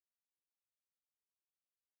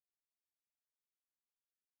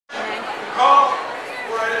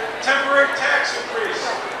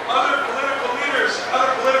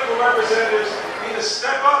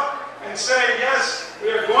step up and say, yes, we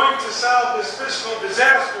are going to solve this fiscal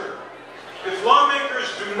disaster. If lawmakers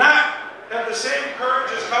do not have the same courage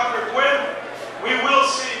as Governor Quinn, we will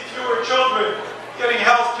see fewer children getting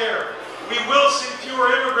health care. We will see fewer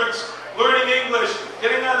immigrants learning English,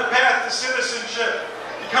 getting on the path to citizenship,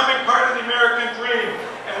 becoming part of the American dream.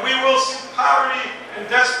 And we will see poverty and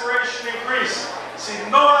desperation increase. Si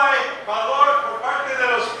no hay valor por parte de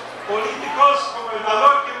los políticos como el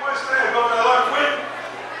valor que muestra el gobernador Quinn,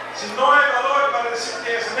 si no hay valor para decir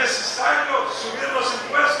que es necesario subir los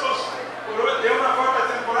impuestos de una forma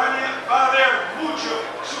temporánea, va a haber mucho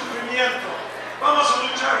sufrimiento. Vamos a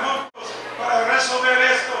luchar juntos para resolver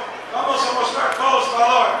esto. Vamos a mostrar todos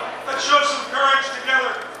valor. Let's show some courage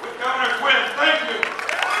together with Governor Quinn. Thank you.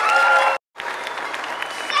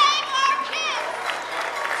 Save our kids.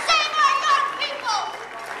 Save our young people.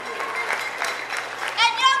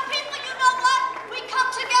 And young people, you know what? We come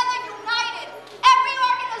together united. Every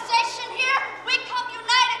organization here, we come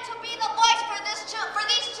united to be the voice for these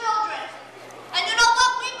children. And you know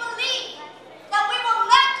what? We believe that we will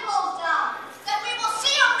not close down, that we will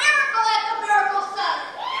see a miracle at the Miracle Center.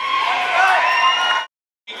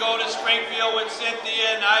 We go to Springfield with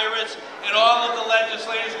Cynthia and Iris and all of the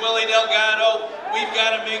legislators, Willie Delgado. We've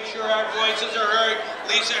got to make sure our voices are heard.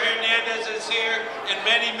 Lisa Hernandez is here, and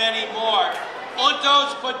many, many more.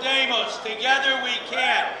 Juntos podemos. Together we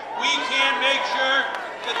can. We can make sure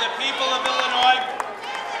that the people of Illinois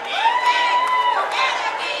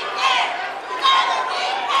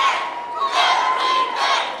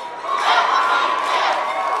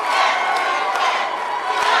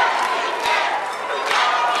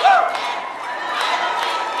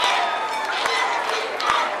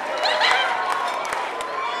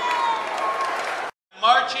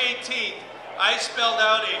March 18th, I spelled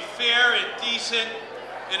out a fair and decent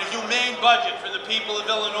and a humane budget for the people of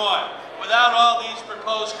Illinois. Without all these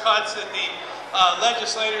proposed cuts that the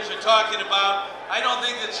legislators are talking about, I don't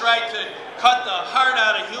think it's right to cut the heart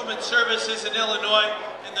out of human services in Illinois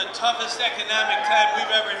in the toughest economic time we've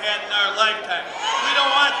ever had in our lifetime. We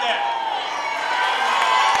don't want that.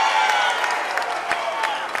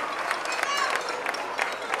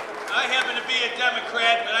 I happen to be a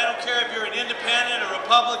Democrat, but I don't care if you're an independent, a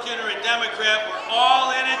Republican, or a Democrat. We're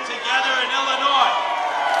all in it together in Illinois.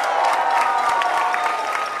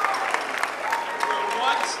 We're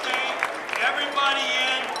one state, everybody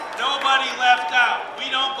in, nobody left out. We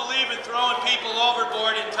don't believe in throwing people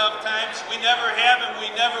overboard in tough times. We never have and we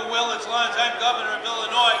never will as long as I'm governor of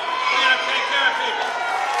Illinois. We're going to take care of people.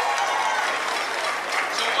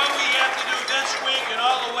 So what we have to do this week and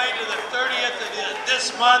all the way to the 30th of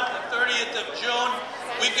this month, the 30th of June,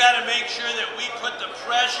 we've got to make sure that we put the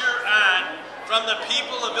pressure on from the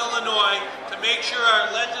people of Illinois to make sure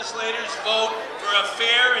our legislators vote for a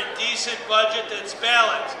fair and decent budget that's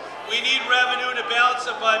balanced. We need revenue to balance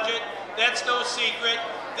the budget. That's no secret.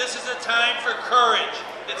 This is a time for courage.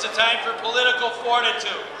 It's a time for political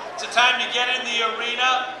fortitude. It's a time to get in the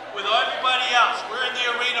arena with everybody else. We're in the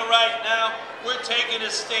arena right now. We're taking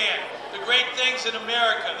a stand. The great things in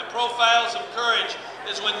America, the profiles of courage,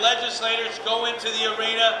 is when legislators go into the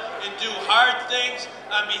arena and do hard things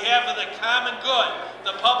on behalf of the common good,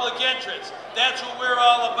 the public interest. That's what we're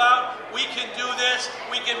all about. We can do this.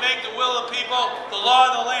 We can make the will of people the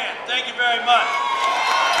law of the land. Thank you very much.